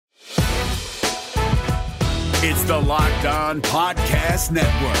It's the Locked On Podcast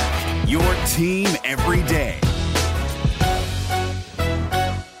Network, your team every day.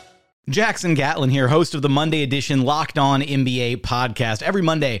 Jackson Gatlin here, host of the Monday edition Locked On NBA podcast. Every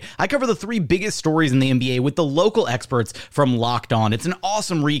Monday, I cover the three biggest stories in the NBA with the local experts from Locked On. It's an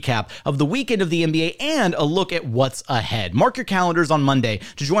awesome recap of the weekend of the NBA and a look at what's ahead. Mark your calendars on Monday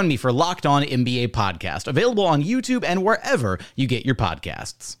to join me for Locked On NBA podcast, available on YouTube and wherever you get your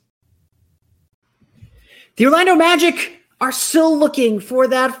podcasts. The Orlando Magic are still looking for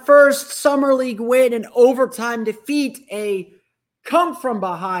that first Summer League win, an overtime defeat, a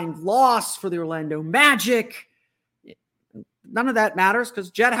come-from-behind loss for the Orlando Magic. None of that matters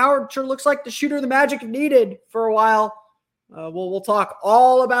because Jett Howard sure looks like the shooter the Magic needed for a while. We'll talk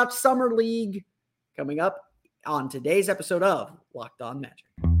all about Summer League coming up on today's episode of Locked On Magic.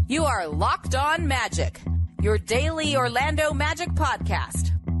 You are Locked On Magic, your daily Orlando Magic podcast,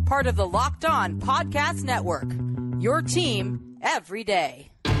 part of the Locked On Podcast Network, your team every day.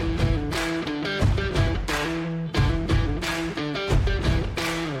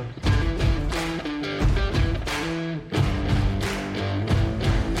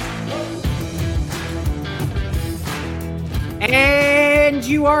 And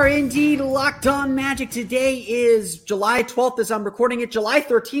you are indeed Locked On Magic. Today is July 12th as I'm recording it, July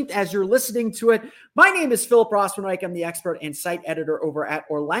 13th as you're listening to it. My name is Philip Rossman-Reich. I'm the expert and site editor over at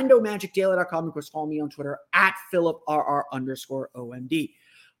OrlandoMagicDaily.com. Of course, follow me on Twitter at PhilipRR_OMD.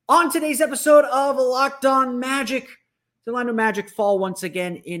 On today's episode of Locked On Magic, the Orlando Magic fall once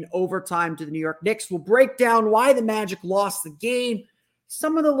again in overtime to the New York Knicks. We'll break down why the Magic lost the game,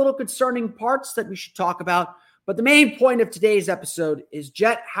 some of the little concerning parts that we should talk about. But the main point of today's episode is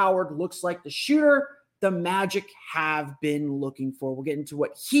Jett Howard looks like the shooter the Magic have been looking for. We'll get into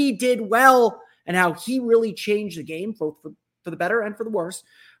what he did well and how he really changed the game, both for the better and for the worse,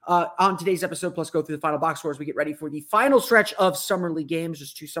 on today's episode, plus go through the final box score as we get ready for the final stretch of Summer League games.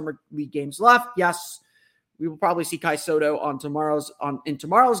 Just 2 Summer League games left. Yes, we will probably see Kai Soto in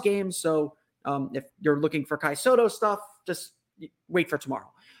tomorrow's game. So if you're looking for Kai Soto stuff, just wait for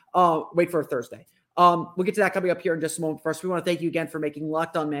tomorrow. Wait for Thursday. We'll get to that coming up here in just a moment. First, we want to thank you again for making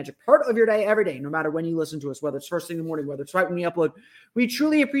Locked On Magic part of your day every day, no matter when you listen to us, whether it's first thing in the morning, whether it's right when we upload. We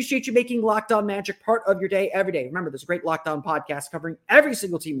truly appreciate you making Locked On Magic part of your day every day. Remember, there's a great Locked On podcast covering every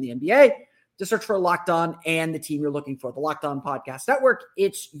single team in the NBA. Just search for Locked On and the team you're looking for. The Locked On Podcast Network,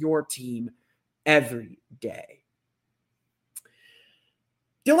 it's your team every day.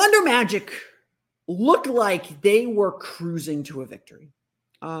 The Orlando Magic looked like they were cruising to a victory.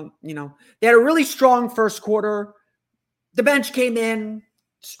 They had a really strong first quarter. The bench came in,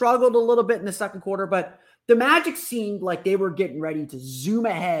 struggled a little bit in the second quarter, but the Magic seemed like they were getting ready to zoom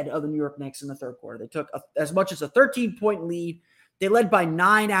ahead of the New York Knicks in the third quarter. They took as much as a 13-point lead. They led by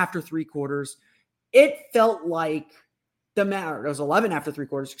 9 after 3 quarters. It felt like it was 11 after 3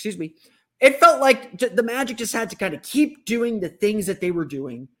 quarters, excuse me. It felt like the Magic just had to kind of keep doing the things that they were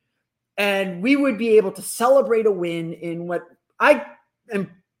doing, and we would be able to celebrate a win in what I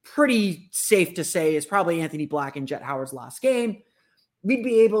am pretty safe to say is probably Anthony Black and Jett Howard's last game. We'd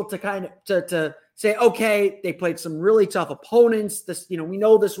be able to kind of to say, okay, they played some really tough opponents. We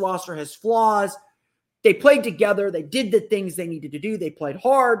know this roster has flaws. They played together. They did the things they needed to do. They played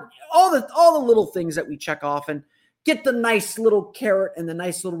hard. All the little things that we check off and get the nice little carrot and the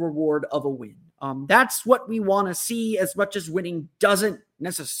nice little reward of a win. That's what we want to see, as much as winning doesn't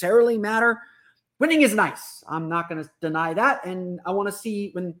necessarily matter. Winning is nice. I'm not going to deny that. And I want to see,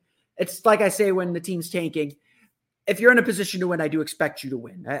 when it's like I say, when the team's tanking, if you're in a position to win, I do expect you to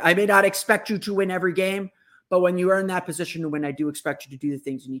win. I may not expect you to win every game, but when you are in that position to win, I do expect you to do the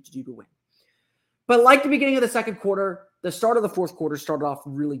things you need to do to win. But like the beginning of the second quarter, the start of the fourth quarter started off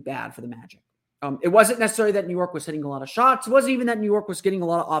really bad for the Magic. It wasn't necessarily that New York was hitting a lot of shots. It wasn't even that New York was getting a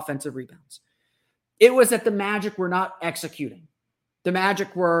lot of offensive rebounds. It was that the Magic were not executing. The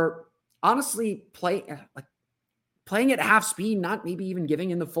Magic were honestly playing at half speed, not maybe even giving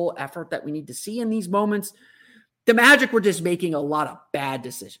in the full effort that we need to see in these moments. The Magic were just making a lot of bad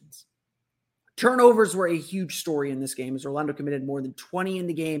decisions. Turnovers were a huge story in this game, as Orlando committed more than 20 in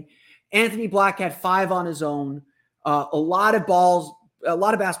the game. Anthony Black had 5 on his own. A lot of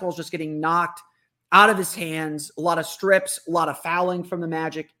basketballs just getting knocked out of his hands, a lot of strips, a lot of fouling from the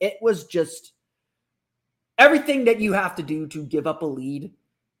Magic. It was just everything that you have to do to give up a lead.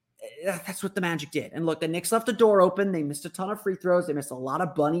 That's what the Magic did. And look, the Knicks left the door open. They missed a ton of free throws. They missed a lot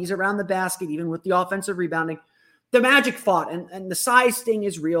of bunnies around the basket, even with the offensive rebounding. The Magic fought, and the size thing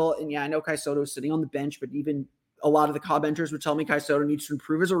is real. And yeah, I know Kai Soto is sitting on the bench, but even a lot of the commenters would tell me Kai Soto needs to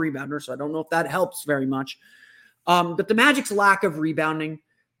improve as a rebounder, so I don't know if that helps very much. But the Magic's lack of rebounding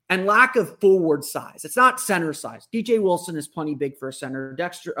and lack of forward size. It's not center size. DJ Wilson is plenty big for a center.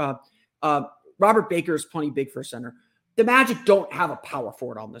 Robert Baker is plenty big for a center. The Magic don't have a power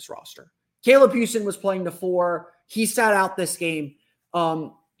forward on this roster. Caleb Houston was playing the 4. He sat out this game.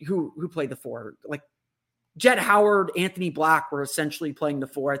 Who played the 4? Like Jett Howard, Anthony Black were essentially playing the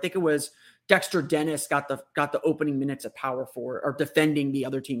 4. I think it was Dexter Dennis got the opening minutes at power forward, or defending the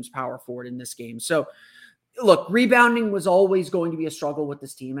other team's power forward in this game. So look, rebounding was always going to be a struggle with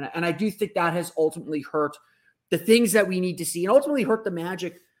this team. And I do think that has ultimately hurt the things that we need to see, and ultimately hurt the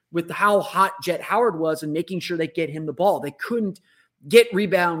Magic with how hot Jett Howard was and making sure they get him the ball. They couldn't get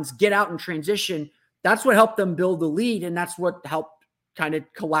rebounds, get out in transition. That's what helped them build the lead, and that's what helped kind of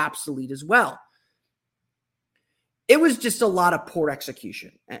collapse the lead as well. It was just a lot of poor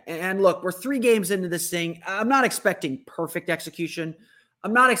execution. And look, we're 3 games into this thing. I'm not expecting perfect execution.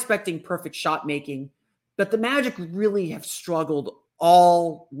 I'm not expecting perfect shot making, but the Magic really have struggled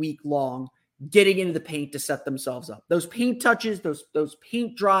all week long getting into the paint to set themselves up. Those paint touches, those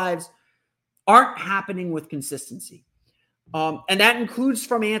paint drives aren't happening with consistency. And that includes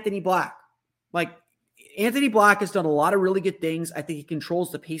from Anthony Black. Like, Anthony Black has done a lot of really good things. I think he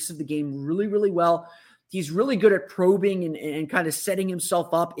controls the pace of the game really, really well. He's really good at probing and kind of setting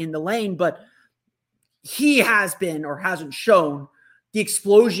himself up in the lane, but he has been, or hasn't shown, the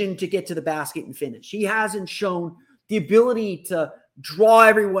explosion to get to the basket and finish. He hasn't shown the ability to draw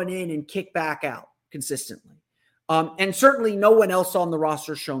everyone in and kick back out consistently. And certainly no one else on the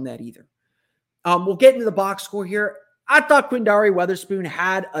roster has shown that either. We'll get into the box score here. I thought Quindary Weatherspoon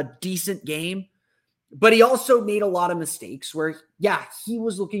had a decent game, but he also made a lot of mistakes where, yeah, he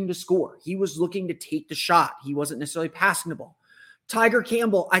was looking to score. He was looking to take the shot. He wasn't necessarily passing the ball. Tiger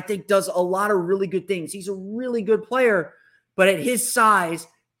Campbell, I think, does a lot of really good things. He's a really good player, but at his size,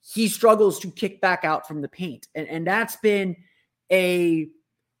 he struggles to kick back out from the paint. And that's been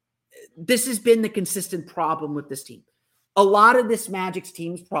this has been the consistent problem with this team. A lot of this Magic's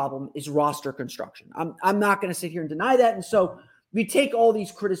team's problem is roster construction. I'm not going to sit here and deny that. And so we take all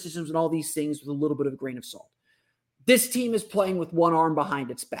these criticisms and all these things with a little bit of a grain of salt. This team is playing with one arm behind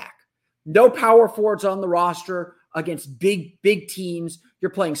its back. No power forwards on the roster against big teams.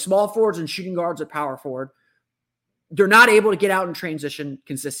 You're playing small forwards and shooting guards at power forward. You're not able to get out and transition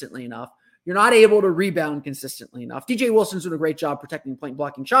consistently enough. You're not able to rebound consistently enough. DJ Wilson's doing a great job protecting and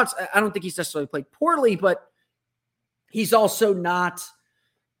blocking shots. I don't think he's necessarily played poorly, but he's also not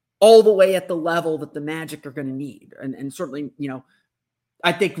all the way at the level that the Magic are going to need. And certainly,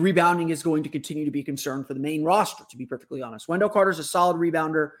 I think rebounding is going to continue to be a concern for the main roster, to be perfectly honest. Wendell Carter's a solid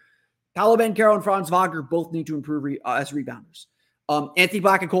rebounder. Paolo Banchero and Franz Wagner both need to improve as rebounders. Anthony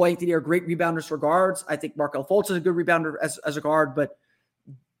Black and Cole Anthony are great rebounders for guards. I think Markelle Fultz is a good rebounder as a guard, but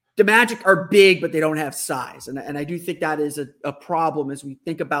the Magic are big, but they don't have size. And I do think that is a problem as we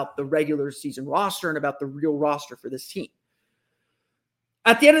think about the regular season roster and about the real roster for this team.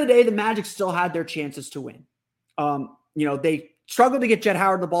 At the end of the day, the Magic still had their chances to win. They struggled to get Jett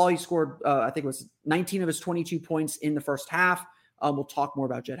Howard the ball. He scored, I think it was 19 of his 22 points in the first half. We'll talk more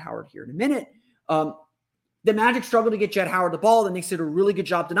about Jett Howard here in a minute. The Magic struggled to get Jett Howard the ball. The Knicks did a really good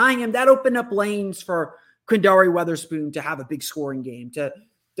job denying him. That opened up lanes for Quindary Weatherspoon to have a big scoring game,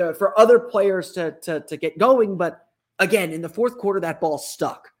 for other players to get going. But again, in the fourth quarter, that ball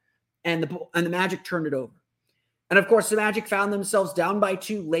stuck, and the Magic turned it over. And of course, the Magic found themselves down by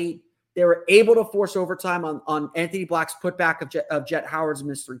 2 late. They were able to force overtime on Anthony Black's putback of Jett Howard's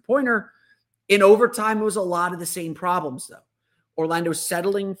missed 3-pointer. In overtime, it was a lot of the same problems, though. Orlando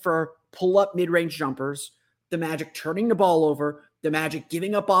settling for pull-up mid-range jumpers, the Magic turning the ball over, the Magic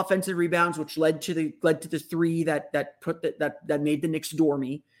giving up offensive rebounds, which led to the 3 that made the Knicks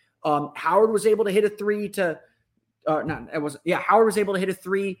dormy. Howard was able to hit a 3 Howard was able to hit a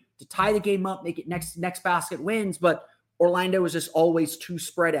 3 to tie the game up, make it next basket wins, but Orlando was just always too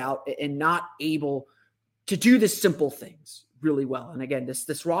spread out and not able to do the simple things really well. And again,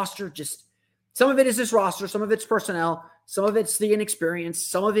 this roster, just some of it is this roster, some of it's personnel, some of it's the inexperience,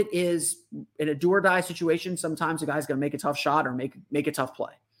 some of it is in a do or die situation. Sometimes a guy's going to make a tough shot or make a tough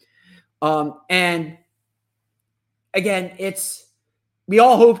play. And again, we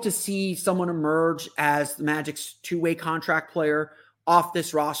all hope to see someone emerge as the Magic's 2-way contract player off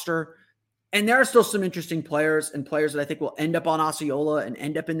this roster. And there are still some interesting players that I think will end up on Osceola and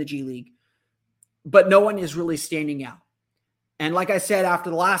end up in the G League. But no one is really standing out. And like I said, after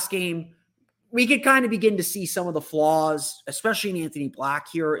the last game, we could kind of begin to see some of the flaws, especially in Anthony Black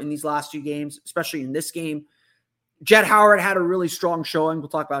here in these last 2 games, especially in this game. Jett Howard had a really strong showing. We'll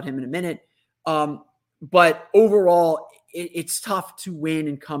talk about him in a minute. But overall, it's tough to win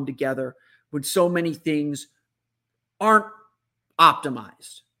and come together when so many things aren't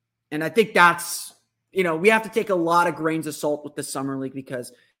optimized. And I think that's, we have to take a lot of grains of salt with the Summer League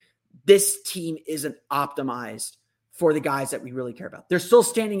because this team isn't optimized for the guys that we really care about. They're still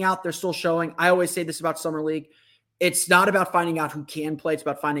standing out. They're still showing. I always say this about Summer League. It's not about finding out who can play. It's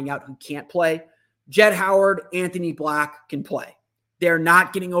about finding out who can't play. Jett Howard, Anthony Black can play. They're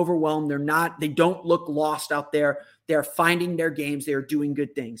not getting overwhelmed. They don't look lost out there. They're finding their games. They're doing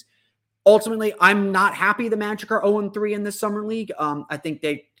good things. Ultimately, I'm not happy the Magic are 0-3 in this Summer League. I think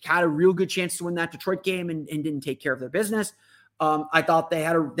they had a real good chance to win that Detroit game and didn't take care of their business. I thought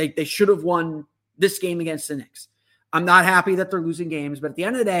they should have won this game against the Knicks. I'm not happy that they're losing games, but at the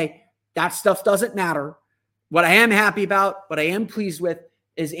end of the day, that stuff doesn't matter. What I am happy about, what I am pleased with,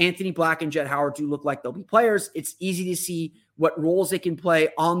 is Anthony Black and Jett Howard do look like they'll be players. It's easy to see what roles they can play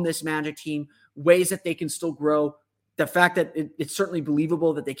on this Magic team, ways that they can still grow. The fact that it's certainly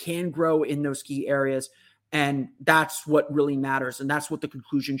believable that they can grow in those key areas. And that's what really matters. And that's what the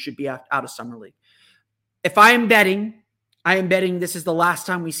conclusion should be out of Summer League. If I am betting this is the last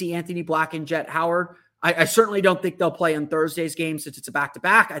time we see Anthony Black and Jett Howard. I certainly don't think they'll play on Thursday's game since it's a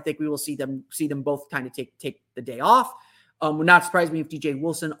back-to-back. I think we will see them both kind of take the day off. Would not surprise me if DJ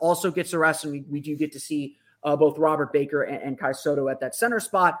Wilson also gets a rest, and we do get to see both Robert Baker and Kai Soto at that center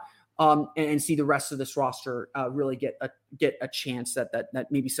spot, and see the rest of this roster really get a chance that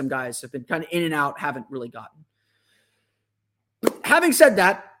maybe some guys have been kind of in and out, haven't really gotten. But having said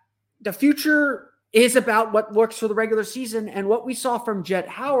that, the future is about what works for the regular season, and what we saw from Jett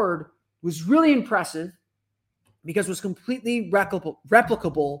Howard was really impressive because it was completely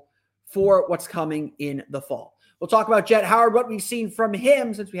replicable for what's coming in the fall. We'll talk about Jett Howard, what we've seen from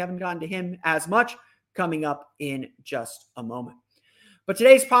him since we haven't gotten to him as much, coming up in just a moment. But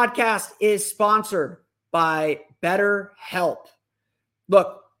today's podcast is sponsored by BetterHelp.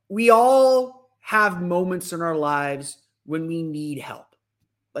 Look, we all have moments in our lives when we need help.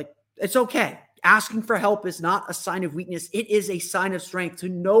 Like, it's okay. Asking for help is not a sign of weakness. It is a sign of strength to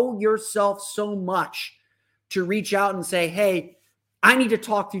know yourself so much to reach out and say, hey, I need to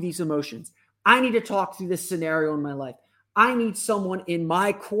talk through these emotions. I need to talk through this scenario in my life. I need someone in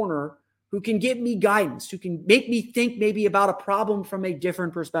my corner who can give me guidance, who can make me think maybe about a problem from a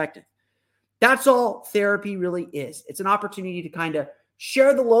different perspective. That's all therapy really is. It's an opportunity to kind of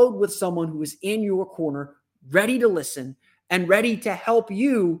share the load with someone who is in your corner, ready to listen and ready to help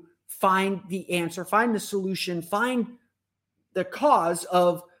you find the answer, find the solution, find the cause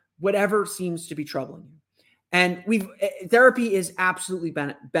of whatever seems to be troubling you. And therapy is absolutely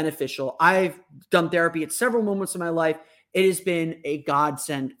beneficial. I've done therapy at several moments in my life. It has been a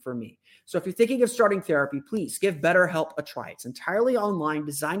godsend for me. So if you're thinking of starting therapy, please give BetterHelp a try. It's entirely online,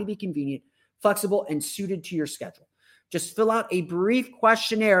 designed to be convenient, flexible, and suited to your schedule. Just fill out a brief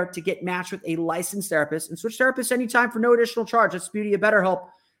questionnaire to get matched with a licensed therapist and switch therapists anytime for no additional charge. That's the beauty of BetterHelp.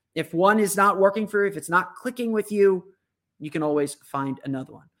 If one is not working for you, if it's not clicking with you, you can always find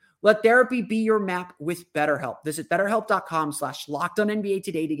another one. Let therapy be your map with BetterHelp. Visit BetterHelp.com/LockedOnNBA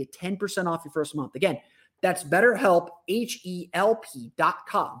today to get 10% off your first month. Again, that's BetterHelp,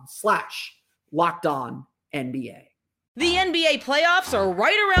 HELP.com/LockedOnNBA. The NBA playoffs are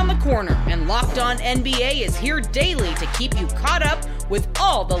right around the corner, and Locked On NBA is here daily to keep you caught up with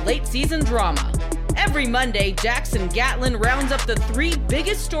all the late season drama. Every Monday, Jackson Gatlin rounds up the 3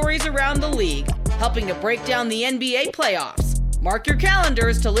 biggest stories around the league, helping to break down the NBA playoffs. Mark your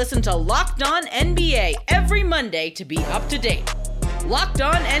calendars to listen to Locked On NBA every Monday to be up to date. Locked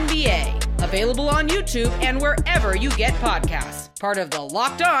On NBA, available on YouTube and wherever you get podcasts. Part of the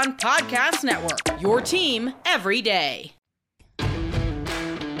Locked On Podcast Network, your team every day.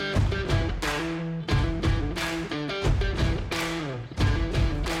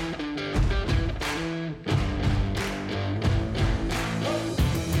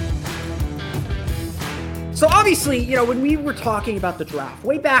 So obviously, when we were talking about the draft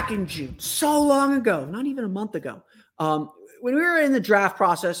way back in June, so long ago, not even a month ago, when we were in the draft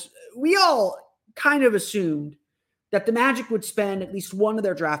process, we all kind of assumed that the Magic would spend at least one of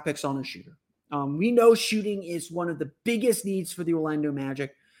their draft picks on a shooter. We know shooting is one of the biggest needs for the Orlando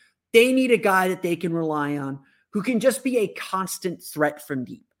Magic. They need a guy that they can rely on who can just be a constant threat from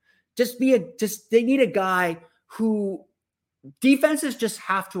deep. They need a guy who defenses just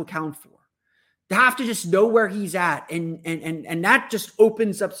have to account for. They have to just know where he's at, and that just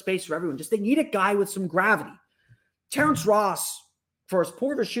opens up space for everyone. They need a guy with some gravity. Terrence Ross, for as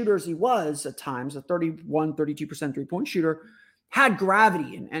poor of a shooter as he was at times, a 32% three-point shooter, had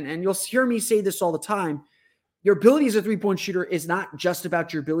gravity. And you'll hear me say this all the time. Your ability as a three-point shooter is not just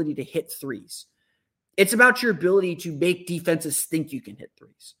about your ability to hit threes. It's about your ability to make defenses think you can hit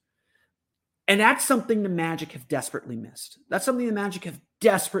threes. And that's something the Magic have desperately missed. That's something the Magic have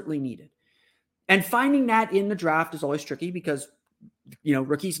desperately needed. And finding that in the draft is always tricky because,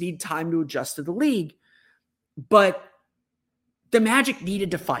 rookies need time to adjust to the league. But the Magic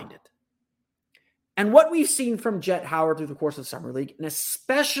needed to find it. And what we've seen from Jett Howard through the course of the Summer League, and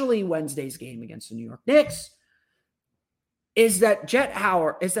especially Wednesday's game against the New York Knicks, is that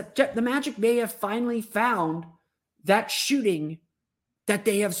the Magic may have finally found that shooting that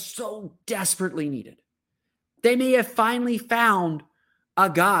they have so desperately needed. They may have finally found a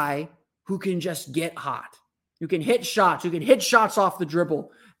guy who can just get hot, who can hit shots off the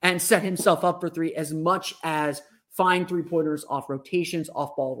dribble and set himself up for three, as much as find three-pointers off rotations,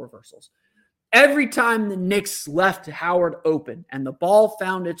 off ball reversals. Every time the Knicks left Howard open and the ball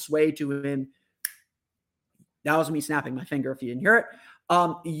found its way to him, that was me snapping my finger if you didn't hear it,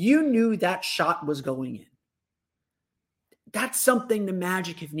 you knew that shot was going in. That's something the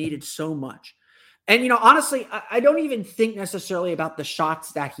Magic have needed so much. And, honestly, I don't even think necessarily about the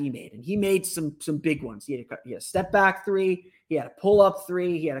shots that he made. And he made some big ones. He had a step back three. He had a pull up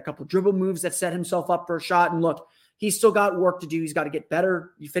three. He had a couple dribble moves that set himself up for a shot. And look, he's still got work to do. He's got to get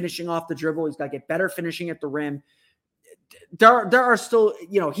better finishing off the dribble. He's got to get better finishing at the rim. There are still,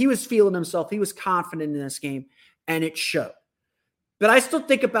 he was feeling himself. He was confident in this game, and it showed. But I still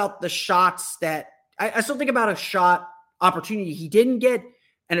think about the shots that I still think about a shot opportunity he didn't get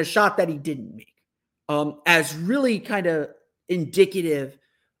and a shot that he didn't make as really kind of indicative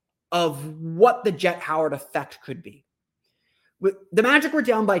of what the Jett Howard effect could be. The Magic were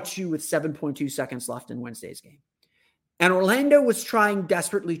down by 2 with 7.2 seconds left in Wednesday's game. And Orlando was trying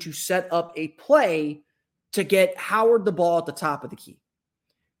desperately to set up a play to get Howard the ball at the top of the key.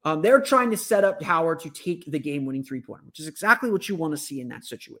 They're trying to set up Howard to take the game-winning three-pointer, which is exactly what you want to see in that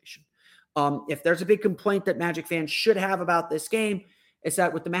situation. If there's a big complaint that Magic fans should have about this game, it's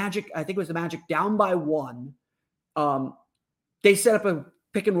that with the Magic, I think it was the Magic down by 1, they set up a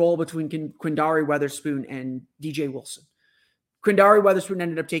pick and roll between Quindary Weatherspoon and DJ Wilson. Quindary Weatherspoon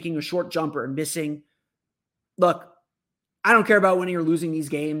ended up taking a short jumper and missing. Look, I don't care about winning or losing these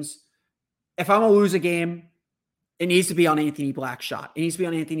games. If I'm going to lose a game, it needs to be on Anthony Black's shot. It needs to be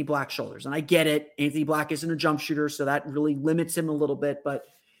on Anthony Black's shoulders. And I get it. Anthony Black isn't a jump shooter, so that really limits him a little bit. But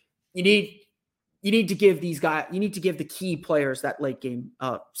you need to give the key players that late game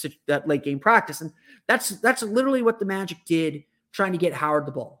practice. And that's literally what the Magic did, trying to get Howard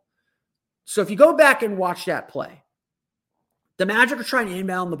the ball. So if you go back and watch that play, the Magic are trying to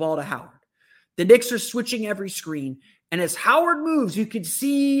inbound the ball to Howard. The Knicks are switching every screen. And as Howard moves, you can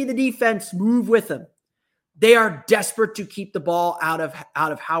see the defense move with him. They are desperate to keep the ball out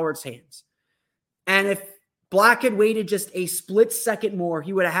of Howard's hands. And if Black had waited just a split second more,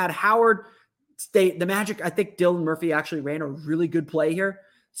 he would have had Howard stay. The Magic, I think Dylan Murphy actually ran a really good play here,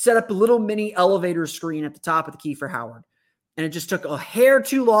 set up a little mini elevator screen at the top of the key for Howard. And it just took a hair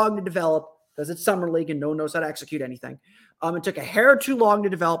too long to develop because it's Summer League and no one knows how to execute anything. It took a hair too long to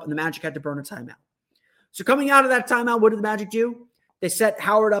develop, and the Magic had to burn a timeout. So coming out of that timeout, what did the Magic do? They set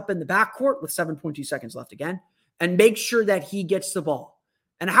Howard up in the backcourt with 7.2 seconds left again and make sure that he gets the ball.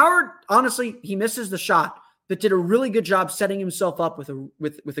 And Howard, honestly, he misses the shot, but did a really good job setting himself up with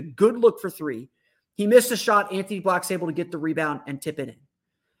a good look for three. He missed a shot. Anthony Black's able to get the rebound and tip it in.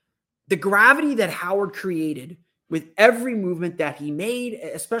 The gravity that Howard created with every movement that he made,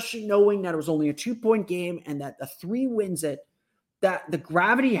 especially knowing that it was only a 2-point game and that the 3 wins it, that the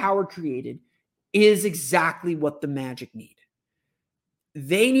gravity Howard created is exactly what the Magic need.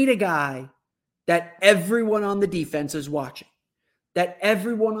 They need a guy that everyone on the defense is watching, that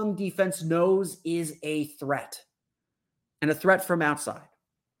everyone on the defense knows is a threat, and a threat from outside.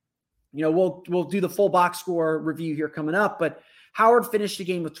 We'll do the full box score review here coming up, but Howard finished the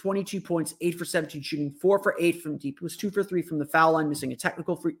game with 22 points, 8 for 17 shooting, 4 for 8 from deep. He was 2 for 3 from the foul line, missing a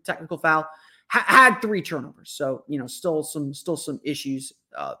technical foul. Had 3 turnovers, so still some issues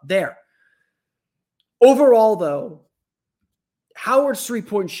there. Overall, though, Howard's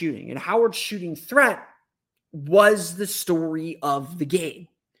 3-point shooting and Howard's shooting threat was the story of the game.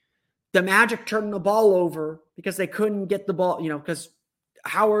 The Magic turned the ball over because they couldn't get the ball, because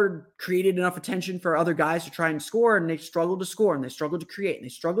Howard created enough attention for other guys to try and score, and they struggled to score, and they struggled to create, and they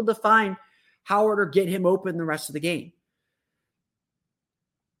struggled to find Howard or get him open the rest of the game.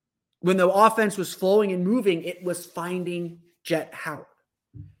 When the offense was flowing and moving, it was finding Jett Howard.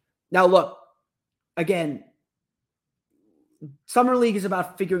 Now, look, again, Summer League is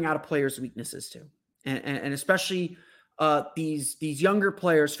about figuring out a player's weaknesses too. And especially these younger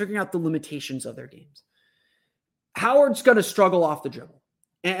players figuring out the limitations of their games. Howard's going to struggle off the dribble.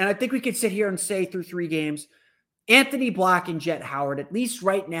 And I think we could sit here and say through 3 games, Anthony Black and Jett Howard, at least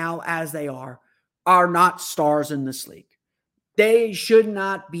right now as they are not stars in this league. They should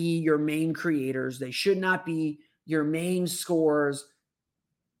not be your main creators. They should not be your main scorers.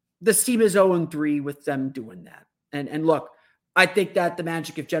 This team is 0-3 with them doing that. And look, I think that the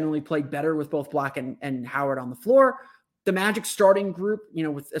Magic have generally played better with both Black and Howard on the floor. The Magic starting group,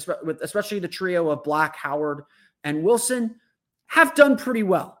 with especially the trio of Black, Howard, and Wilson, have done pretty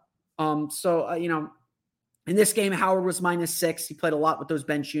well. In this game, Howard was -6. He played a lot with those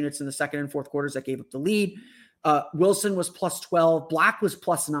bench units in the second and fourth quarters that gave up the lead. Wilson was +12. Black was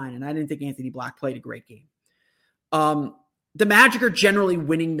 +9, and I didn't think Anthony Black played a great game. The Magic are generally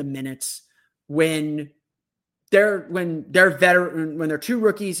winning the minutes when they're two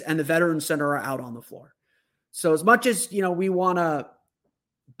rookies and the veteran center are out on the floor. So as much as we want to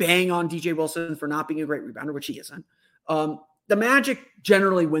bang on DJ Wilson for not being a great rebounder, which he isn't, the Magic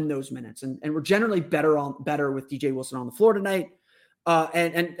generally win those minutes, and we're generally better with DJ Wilson on the floor tonight.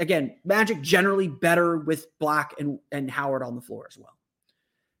 And again, Magic generally better with Black and Howard on the floor as well.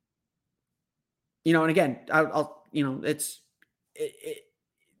 And again,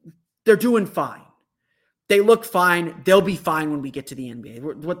 they're doing fine. They look fine. They'll be fine when we get to the NBA.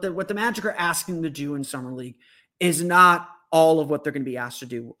 What the Magic are asking them to do in Summer League is not all of what they're going to be asked to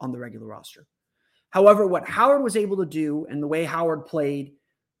do on the regular roster. However, what Howard was able to do and the way Howard played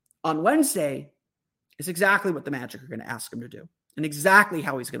on Wednesday is exactly what the Magic are going to ask him to do and exactly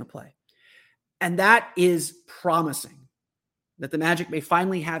how he's going to play. And that is promising that the Magic may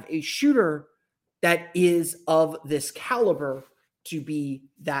finally have a shooter that is of this caliber to be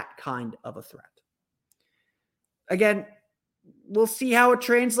that kind of a threat. Again, we'll see how it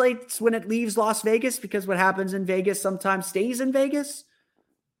translates when it leaves Las Vegas, because what happens in Vegas sometimes stays in Vegas.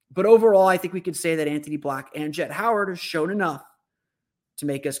 But overall, I think we could say that Anthony Black and Jett Howard have shown enough to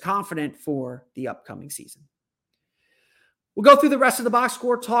make us confident for the upcoming season. We'll go through the rest of the box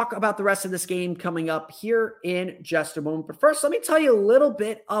score, talk about the rest of this game coming up here in just a moment. But first, let me tell you a little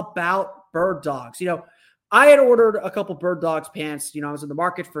bit about Bird Dogs. I had ordered a couple Bird Dogs pants. I was in the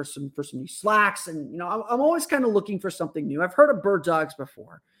market for some new slacks, and I'm always kind of looking for something new. I've heard of Bird Dogs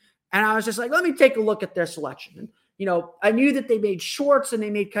before, and I was just like, let me take a look at their selection. And I knew that they made shorts and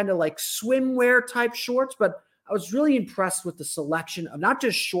they made kind of like swimwear type shorts, but I was really impressed with the selection of not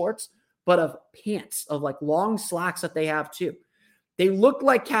just shorts, but of pants, of like long slacks that they have too. They look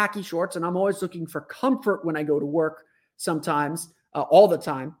like khaki shorts, and I'm always looking for comfort when I go to work sometimes, all the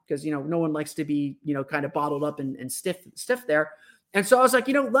time, because, no one likes to be, kind of bottled up and stiff there. And so I was like,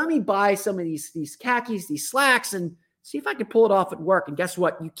 let me buy some of these khakis, these slacks, and see if I can pull it off at work. And guess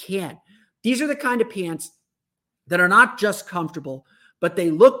what? You can. These are the kind of pants that are not just comfortable, but they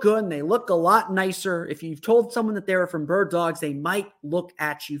look good and they look a lot nicer. If you've told someone that they're from Bird Dogs, they might look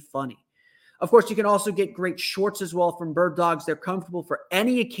at you funny. Of course, you can also get great shorts as well from Bird Dogs. They're comfortable for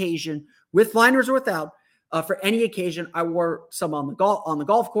any occasion, with liners or without. For any occasion, I wore some on the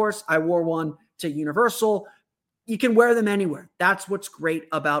golf course. I wore one to Universal. You can wear them anywhere. That's what's great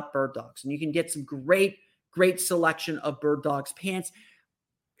about Bird Dogs. And you can get some great selection of Bird Dogs pants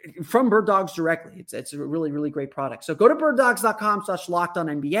from Bird Dogs directly. It's a really, really great product. So go to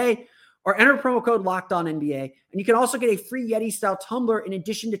birddogs.com/LockedOnNBA or enter promo code LockedOnNBA. And you can also get a free Yeti style tumbler in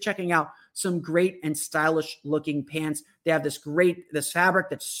addition to checking out some great and stylish looking pants. They have this fabric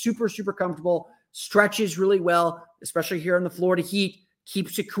that's super, super comfortable, stretches really well, especially here in the Florida heat,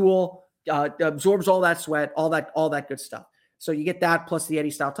 keeps you cool, absorbs all that sweat, all that good stuff. So you get that plus the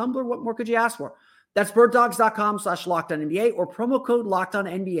Yeti style tumbler. What more could you ask for? That's birddogs.com/LockedOnNBA or promo code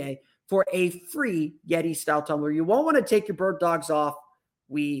LockedOnNBA for a free Yeti style tumbler. You won't want to take your Bird Dogs off.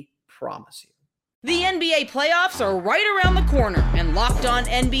 We promise you. The NBA playoffs are right around the corner, and Locked On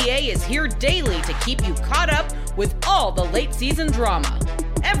NBA is here daily to keep you caught up with all the late season drama.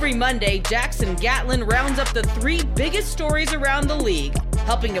 Every Monday, Jackson Gatlin rounds up the 3 biggest stories around the league,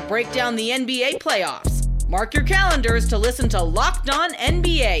 helping to break down the NBA playoffs. Mark your calendars to listen to Locked On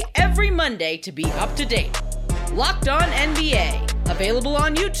NBA every Monday to be up to date. Locked On NBA, available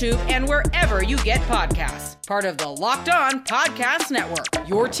on YouTube and wherever you get podcasts. Part of the Locked On Podcast Network,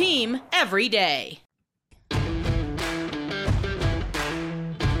 your team every day.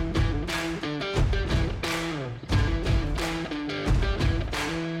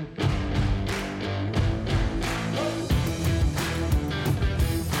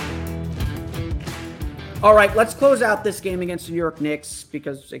 All right, let's close out this game against the New York Knicks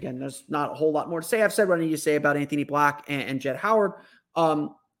because, again, there's not a whole lot more to say. I've said what I need to say about Anthony Black and Jett Howard.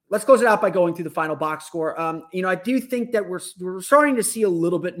 Let's close it out by going through the final box score. I do think that we're starting to see a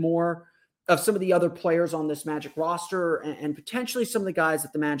little bit more of some of the other players on this Magic roster and potentially some of the guys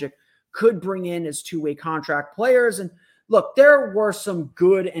that the Magic could bring in as two-way contract players. And look, there were some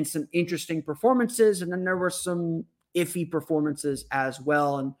good and some interesting performances, and then there were some iffy performances as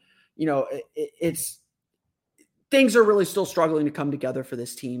well. And, it's things are really still struggling to come together for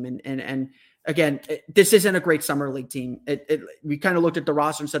this team. And again, this isn't a great summer league team. We kind of looked at the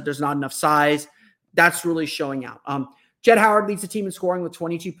roster and said there's not enough size. That's really showing out. Jett Howard leads the team in scoring with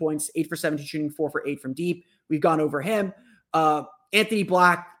 22 points, 8 for 17 shooting, 4 for 8 from deep. We've gone over him. Anthony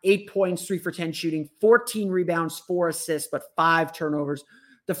Black, 8 points, 3 for 10 shooting, 14 rebounds, 4 assists, but 5 turnovers.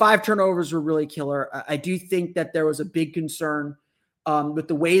 The 5 turnovers were really killer. I do think that there was a big concern with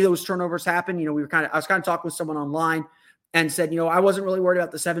the way those turnovers happened. I was kind of talking with someone online and said, I wasn't really worried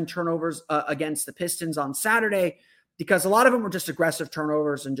about the 7 turnovers against the Pistons on Saturday because a lot of them were just aggressive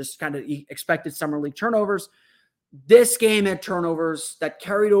turnovers and just kind of expected summer league turnovers. This game had turnovers that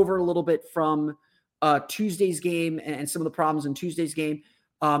carried over a little bit from Tuesday's game and some of the problems in Tuesday's game,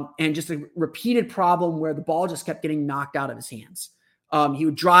 and just a repeated problem where the ball just kept getting knocked out of his hands. He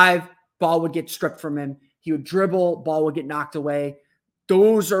would drive, ball would get stripped from him. He would dribble, ball would get knocked away.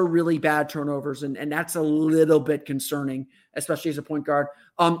 Those are really bad turnovers, and that's a little bit concerning, especially as a point guard.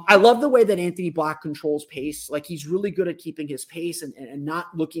 I love the way that Anthony Black controls pace. Like, he's really good at keeping his pace and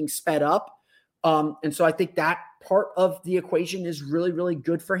not looking sped up. And so I think that part of the equation is really, really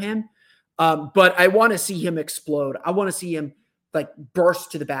good for him. But I want to see him explode. I want to see him like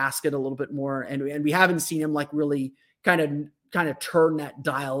burst to the basket a little bit more. And we haven't seen him like really kind of turn that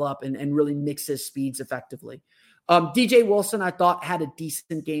dial up and really mix his speeds effectively. DJ Wilson, I thought, had a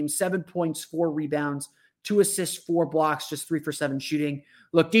decent game, 7 points, 4 rebounds, 2 assists, 4 blocks, just 3 for 7 shooting.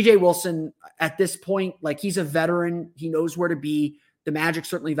 Look, DJ Wilson at this point, like, he's a veteran. He knows where to be. The Magic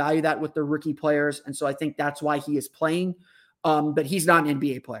certainly value that with their rookie players. And so I think that's why he is playing. But he's not an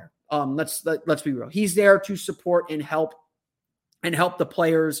NBA player. Let's be real. He's there to support and help the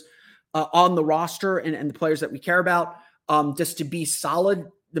players on the roster and the players that we care about, just to be solid.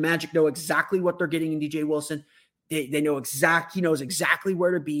 The Magic know exactly what they're getting in DJ Wilson. They know he knows exactly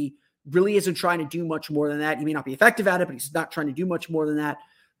where to be. Really isn't trying to do much more than that. He may not be effective at it, but he's not trying to do much more than that.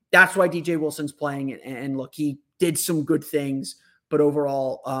 That's why DJ Wilson's playing. And look, he did some good things, but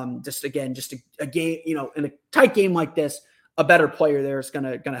overall, just a game, in a tight game like this, a better player there is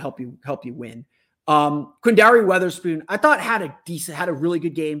gonna help you win. Quindary Weatherspoon, I thought had a really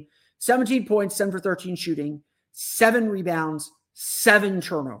good game. 17 points, 7 for 13 shooting, 7 rebounds, 7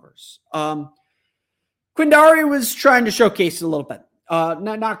 turnovers. Quindary was trying to showcase it a little bit.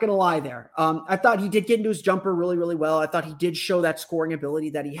 Not going to lie there. I thought he did get into his jumper really, really well. I thought he did show that scoring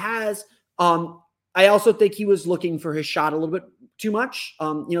ability that he has. I also think he was looking for his shot a little bit too much.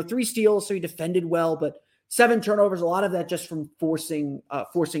 3 steals, so he defended well, but 7 turnovers, a lot of that just from forcing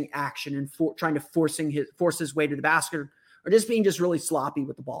action and trying to force his way to the basket, or just being really sloppy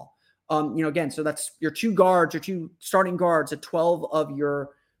with the ball. Again, so that's your 2 starting guards at 12 of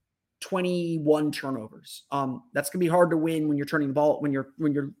your 21 turnovers. That's gonna be hard to win when you're turning the ball, when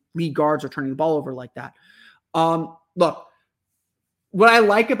your lead guards are turning the ball over like that. Look, what I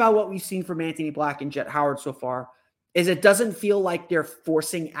like about what we've seen from Anthony Black and Jett Howard so far is it doesn't feel like they're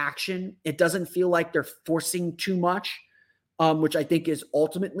forcing action. It doesn't feel like they're forcing too much, which I think is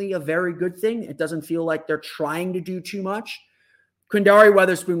ultimately a very good thing. It doesn't feel like they're trying to do too much. Quindary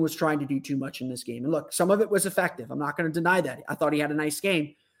Weatherspoon was trying to do too much in this game. And look, some of it was effective. I'm not going to deny that. I thought he had a nice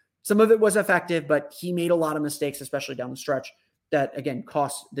game. Some of it was effective, but he made a lot of mistakes, especially down the stretch, that, again,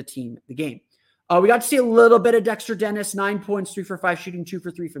 cost the team the game. We got to see a little bit of Dexter Dennis, 9 points, 3 for 5 shooting, 2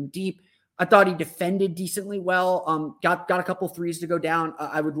 for 3 from deep. I thought he defended decently well. Got a couple threes to go down.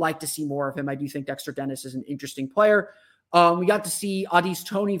 I would like to see more of him. I do think Dexter Dennis is an interesting player. We got to see Adis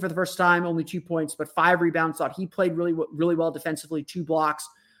Toney for the first time, only 2 points, but 5 rebounds. Thought he played really, really well defensively, 2 blocks.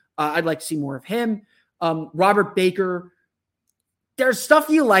 I'd like to see more of him. Robert Baker, there's stuff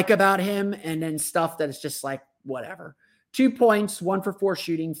you like about him, and then stuff that is just like, whatever. 2 points, 1 for 4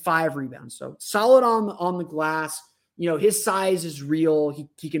 shooting, 5 rebounds. So solid on the glass. His size is real.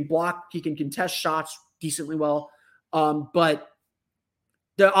 He can block, he can contest shots decently well. But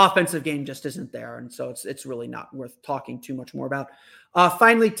the offensive game just isn't there. And so it's really not worth talking too much more about.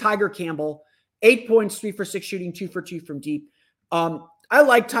 Finally, Tiger Campbell, 8 points, 3 for 6 shooting, 2 for 2 from deep. I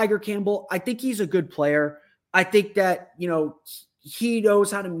like Tiger Campbell. I think he's a good player. I think that, he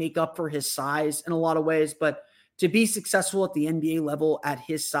knows how to make up for his size in a lot of ways, but to be successful at the NBA level at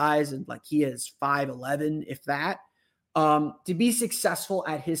his size, and like he is 5'11", if that, to be successful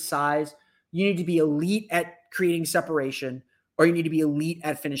at his size, you need to be elite at creating separation, or you need to be elite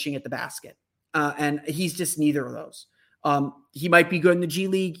at finishing at the basket. And he's just neither of those. He might be good in the G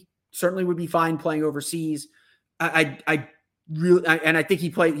League, certainly would be fine playing overseas. I think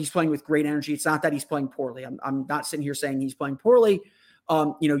he's playing with great energy. It's not that he's playing poorly. I'm not sitting here saying he's playing poorly.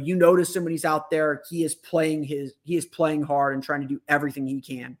 You notice him when he's out there. He is playing hard and trying to do everything he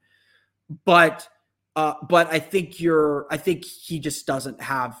can. But I think he just doesn't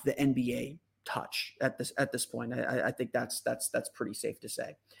have the NBA touch at this point. I think that's pretty safe to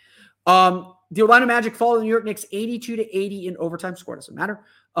say. The Orlando Magic fall the New York Knicks 82-80 in overtime. Score doesn't matter.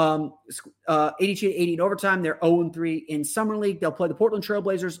 82-80 in overtime. They're 0-3 in Summer League. They'll play the Portland Trail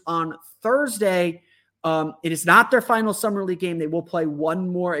Blazers on Thursday. It is not their final Summer League game. They will play one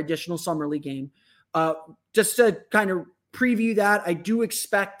more additional Summer League game. Just to kind of preview that, I do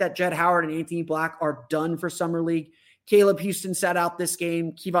expect that Jett Howard and Anthony Black are done for Summer League. Caleb Houston sat out this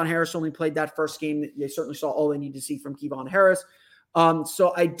game. Kevon Harris only played that first game. They certainly saw all they need to see from Kevon Harris.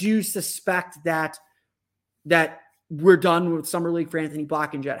 So I do suspect that we're done with Summer League for Anthony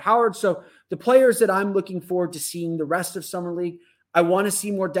Black and Jett Howard. So the players that I'm looking forward to seeing the rest of Summer League, I want to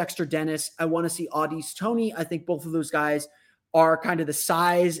see more Dexter Dennis. I want to see Au'Diese Toney. I think both of those guys are kind of the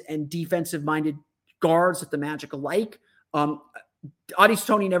size and defensive-minded guards that the Magic alike. Au'Diese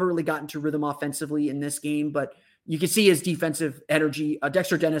Toney never really got into rhythm offensively in this game, but you can see his defensive energy.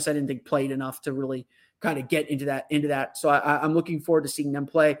 Dexter Dennis, I didn't think played enough to really kind of get into that. So I'm looking forward to seeing them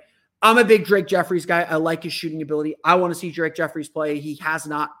play. I'm a big Drake Jeffries guy. I like his shooting ability. I want to see Drake Jeffries play. He has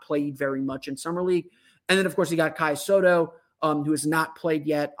not played very much in Summer League. And then, of course, you got Kai Soto, who has not played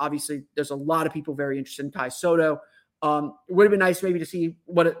yet. Obviously, there's a lot of people very interested in Kai Soto. It would have been nice maybe to see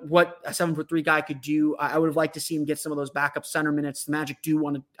what a 7'3" guy could do. I would have liked to see him get some of those backup center minutes. The Magic did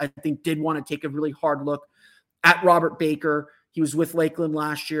want to take a really hard look at Robert Baker. He was with Lakeland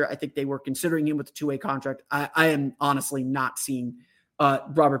last year. I think they were considering him with a two-way contract. I am honestly not seeing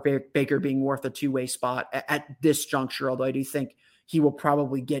Robert Baker being worth a two-way spot at this juncture, although I do think he will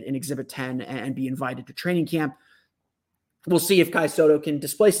probably get an Exhibit 10 and be invited to training camp. We'll see if Kai Soto can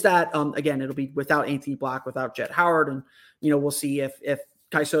displace that. Again, it'll be without Anthony Black, without Jett Howard, and we'll see if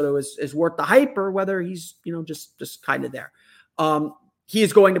Kai Soto is worth the hype or whether he's just kind of there. He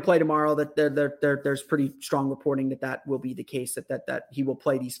is going to play tomorrow. That there's pretty strong reporting that will be the case, that he will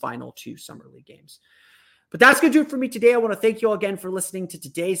play these final two Summer League games. But that's going to do it for me today. I want to thank you all again for listening to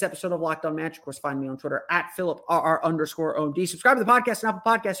today's episode of Locked On Magic. Of course, find me on Twitter at @PhilipRR_OMD. Subscribe to the podcast on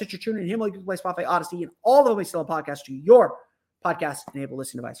Apple Podcasts, Stitcher, TuneIn, Himalaya, Google Play, Spotify, Odyssey, and all the way still a podcast to your podcast-enabled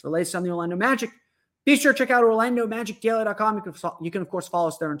listening device. For the latest on the Orlando Magic, be sure to check out OrlandoMagicDaily.com. You can, of course, follow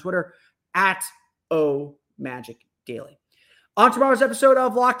us there on Twitter at @OMagicDaily. On tomorrow's episode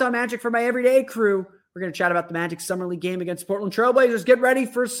of Locked On Magic for my everyday crew, we're going to chat about the Magic Summer League game against Portland Trail Blazers. Get ready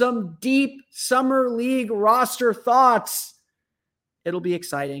for some deep Summer League roster thoughts. It'll be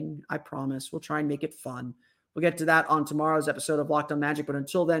exciting, I promise. We'll try and make it fun. We'll get to that on tomorrow's episode of Locked On Magic. But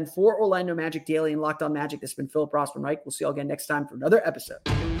until then, for Orlando Magic Daily and Locked On Magic, this has been Philip Rossman-Reich. We'll see you all again next time for another episode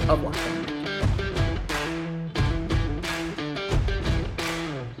of Locked On Magic.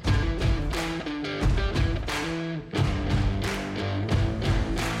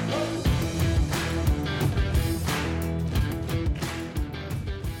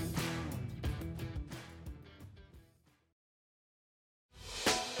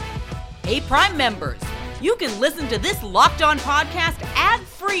 Hey, Prime members, you can listen to this Locked On podcast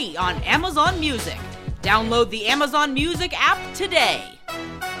ad-free on Amazon Music. Download the Amazon Music app today.